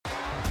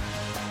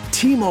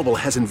T-Mobile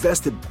has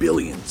invested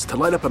billions to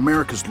light up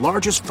America's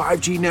largest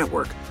 5G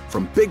network,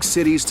 from big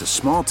cities to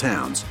small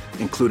towns,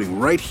 including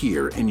right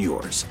here in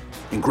yours.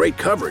 And great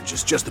coverage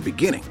is just the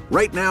beginning.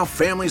 Right now,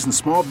 families and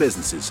small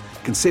businesses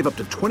can save up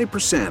to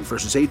 20%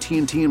 versus AT&T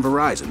and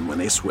Verizon when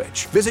they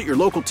switch. Visit your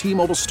local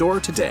T-Mobile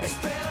store today.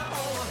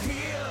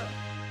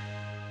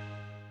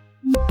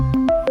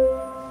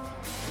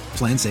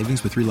 Plan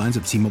savings with 3 lines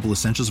of T-Mobile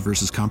Essentials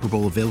versus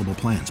comparable available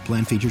plans.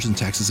 Plan features and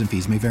taxes and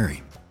fees may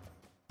vary.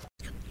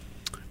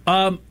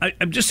 I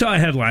just saw a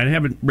headline. I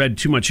haven't read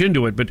too much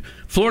into it, but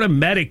Florida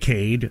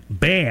Medicaid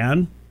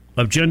ban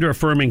of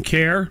gender-affirming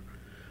care.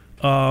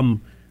 The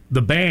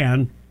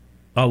ban,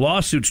 a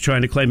lawsuit's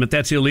trying to claim that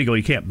that's illegal.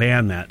 You can't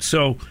ban that.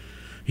 So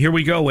here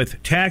we go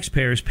with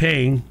taxpayers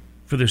paying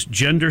for this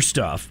gender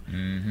stuff.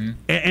 Mm-hmm.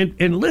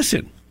 And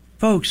listen,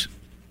 folks,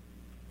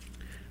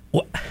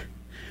 how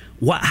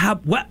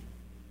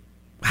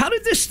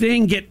did this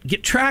thing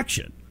get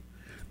traction?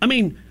 I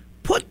mean,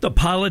 put the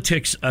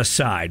politics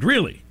aside,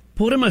 really.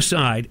 Put them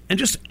aside and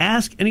just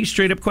ask any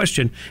straight-up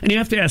question. And you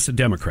have to ask the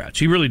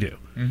Democrats. You really do.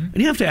 Mm-hmm. And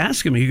you have to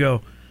ask them, you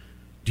go,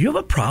 do you have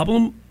a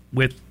problem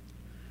with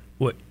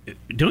what?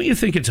 Don't you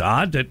think it's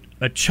odd that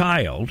a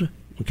child,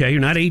 okay, you're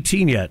not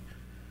 18 yet,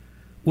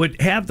 would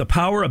have the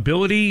power,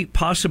 ability,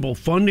 possible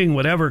funding,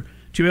 whatever,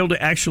 to be able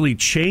to actually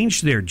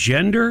change their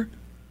gender,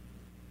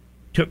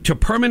 to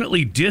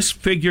permanently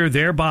disfigure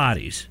their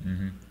bodies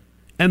mm-hmm.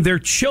 and their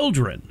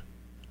children?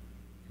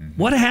 Mm-hmm.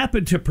 What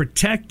happened to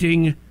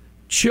protecting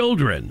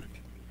children?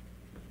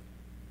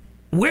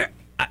 Where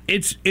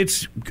it's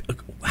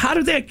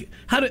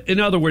in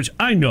other words,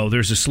 I know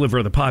there's a sliver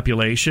of the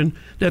population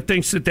that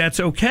thinks that that's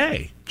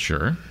okay.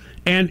 Sure.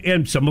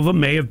 And some of them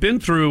may have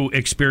been through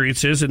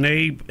experiences and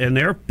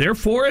they're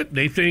for it.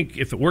 They think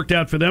if it worked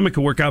out for them, it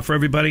could work out for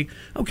everybody.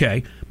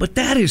 Okay. But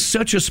that is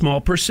such a small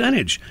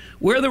percentage.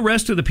 Where are the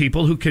rest of the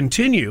people who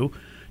continue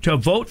to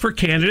vote for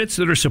candidates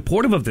that are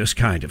supportive of this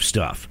kind of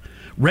stuff?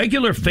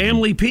 Regular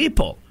family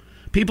people.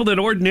 People that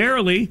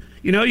ordinarily,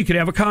 you could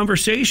have a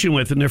conversation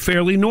with and they're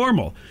fairly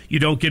normal. You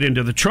don't get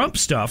into the Trump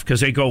stuff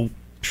because they go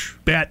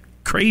bat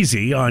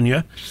crazy on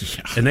you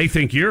and they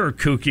think you're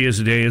kooky as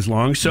the day is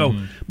long. So,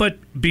 but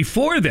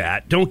before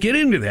that, don't get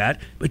into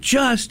that. But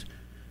just,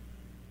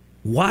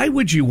 why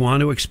would you want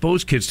to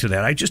expose kids to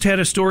that? I just had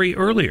a story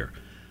earlier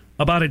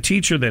about a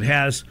teacher that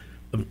has,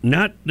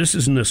 this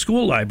is in the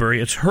school library,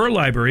 it's her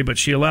library, but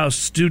she allows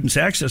students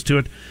access to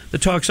it,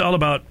 that talks all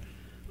about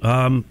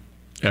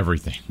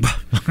everything.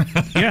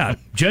 Yeah,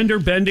 gender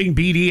bending,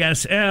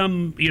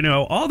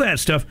 BDSM, all that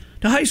stuff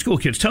to high school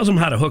kids. Tells them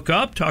how to hook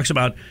up, talks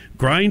about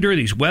Grindr,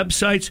 these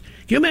websites.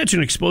 Can you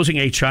imagine exposing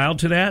a child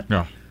to that?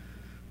 Yeah.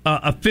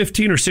 A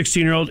 15 or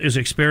 16-year-old is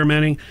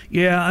experimenting.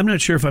 Yeah, I'm not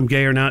sure if I'm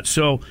gay or not,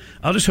 so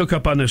I'll just hook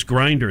up on this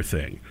Grindr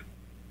thing.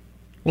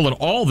 Well, and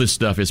all this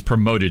stuff is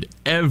promoted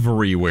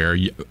everywhere.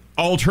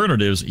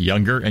 Alternatives,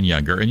 younger and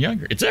younger and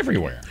younger. It's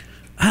everywhere.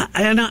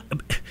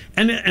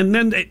 And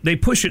then they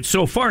push it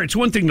so far. It's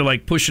one thing to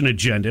push an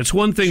agenda. It's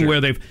one thing where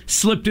they've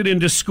slipped it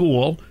into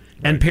school,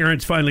 and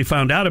parents finally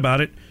found out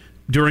about it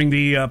during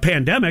the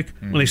pandemic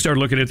when they started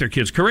looking at their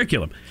kids'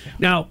 curriculum. Yeah.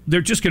 Now, they're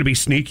just going to be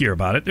sneakier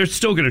about it. They're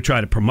still going to try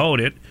to promote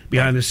it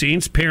behind the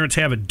scenes. Parents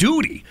have a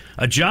duty,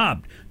 a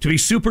job, to be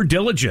super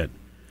diligent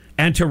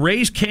and to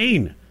raise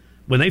Cain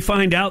when they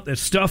find out that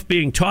stuff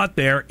being taught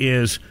there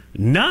is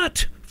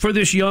not for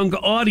this young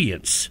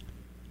audience.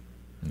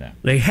 No.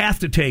 They have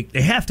to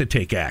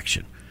take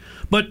action.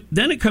 But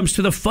then it comes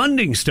to the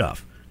funding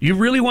stuff. You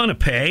really want to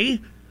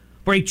pay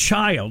for a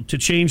child to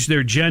change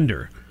their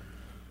gender?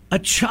 A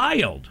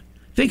child.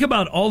 Think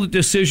about all the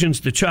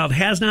decisions the child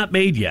has not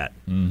made yet.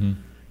 Mm-hmm.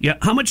 Yeah.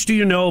 How much do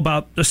you know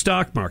about the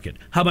stock market?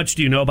 How much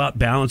do you know about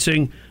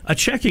balancing a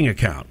checking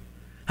account?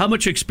 How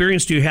much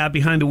experience do you have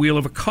behind the wheel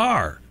of a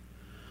car?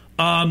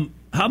 How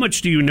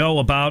much do you know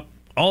about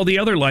all the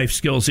other life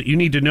skills that you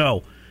need to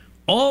know?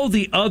 All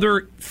the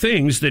other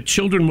things that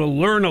children will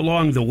learn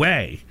along the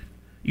way.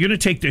 You're going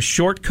to take this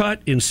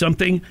shortcut in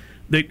something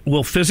that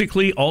will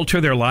physically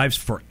alter their lives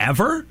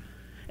forever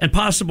and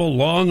possible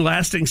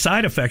long-lasting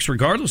side effects,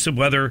 regardless of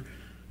whether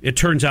it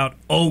turns out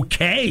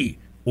okay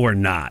or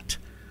not.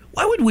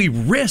 Why would we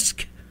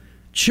risk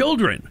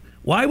children?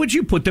 Why would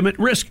you put them at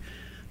risk?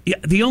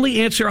 The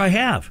only answer I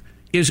have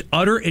is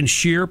utter and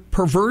sheer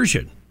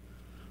perversion.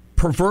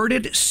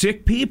 Perverted,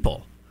 sick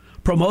people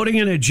promoting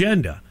an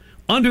agenda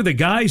under the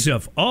guise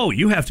of,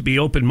 you have to be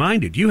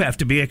open-minded, you have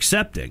to be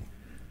accepting.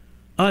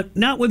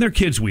 Not when they're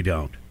kids, we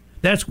don't.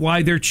 That's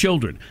why they're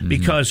children,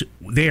 because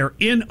they're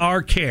in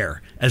our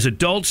care. As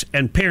adults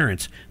and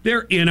parents,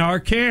 they're in our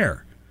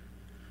care.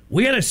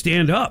 We got to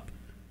stand up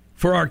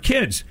for our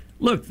kids.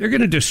 Look, they're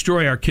going to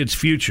destroy our kids'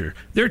 future.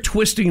 They're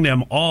twisting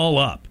them all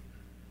up.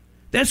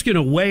 That's going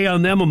to weigh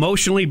on them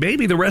emotionally,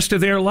 maybe the rest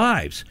of their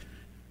lives,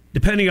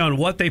 depending on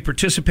what they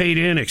participate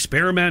in,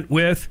 experiment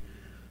with.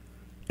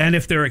 And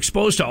if they're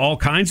exposed to all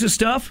kinds of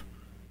stuff,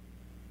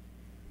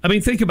 I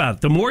mean, think about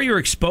it. The more you're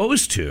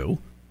exposed to,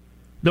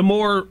 the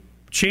more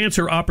chance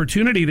or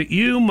opportunity that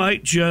you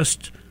might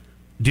just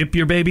dip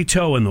your baby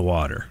toe in the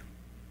water.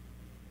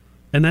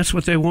 And that's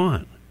what they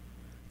want.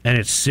 And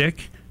it's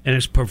sick and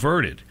it's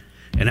perverted.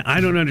 And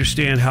I don't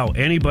understand how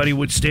anybody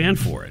would stand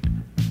for it.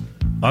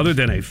 Other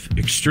than an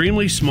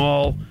extremely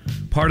small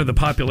part of the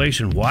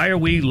population, why are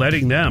we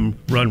letting them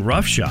run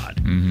roughshod?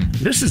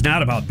 Mm-hmm. This is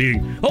not about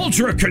being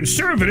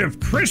ultra-conservative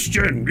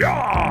Christian.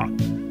 Yeah!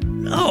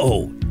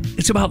 No,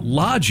 it's about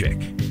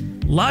logic.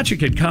 Logic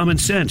and common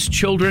sense.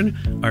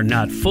 Children are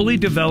not fully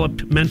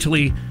developed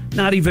mentally,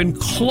 not even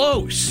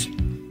close.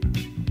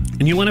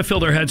 And you want to fill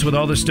their heads with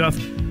all this stuff?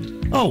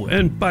 Oh,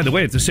 and by the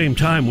way, at the same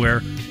time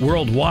where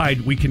worldwide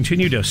we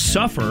continue to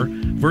suffer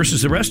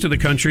versus the rest of the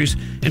countries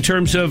in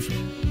terms of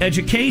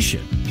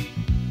education.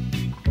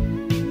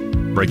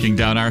 Breaking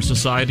down our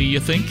society, you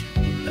think?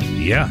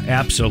 Yeah,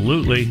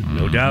 absolutely.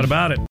 No doubt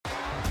about it.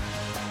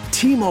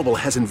 T-Mobile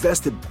has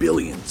invested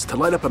billions to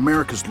light up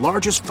America's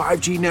largest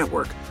 5G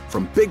network,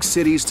 from big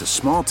cities to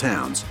small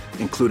towns,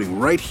 including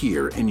right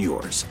here in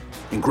yours.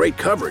 And great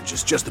coverage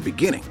is just the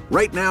beginning.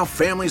 Right now,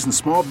 families and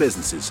small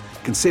businesses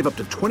can save up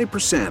to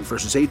 20%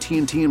 versus AT&T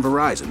and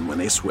Verizon when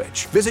they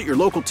switch. Visit your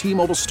local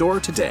T-Mobile store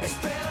today.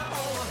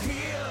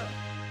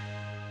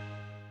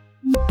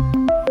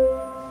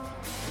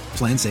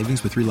 Plan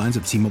savings with 3 lines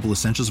of T-Mobile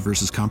Essentials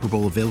versus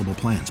comparable available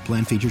plans.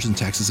 Plan features and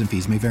taxes and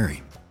fees may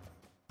vary.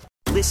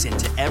 Listen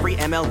to every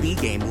MLB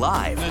game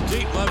live. In the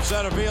deep left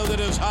center field, it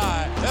is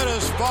high, it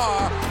is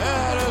far,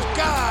 it is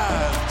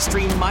gone.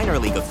 Stream minor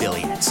league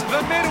affiliates.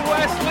 The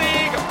Midwest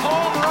League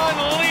home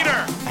run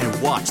leader.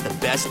 And watch the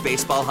best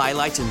baseball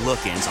highlights and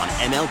look-ins on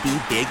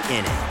MLB Big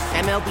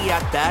Inning. MLB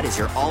At Bat is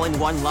your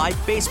all-in-one live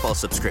baseball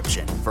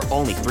subscription for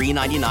only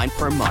 $3.99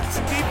 per month.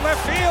 Deep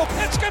left field,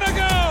 it's gonna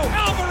go.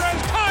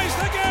 Alvarez ties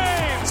the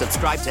game.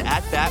 Subscribe to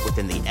At Bat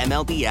within the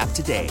MLB app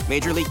today.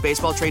 Major League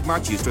Baseball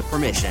trademarks used with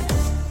permission.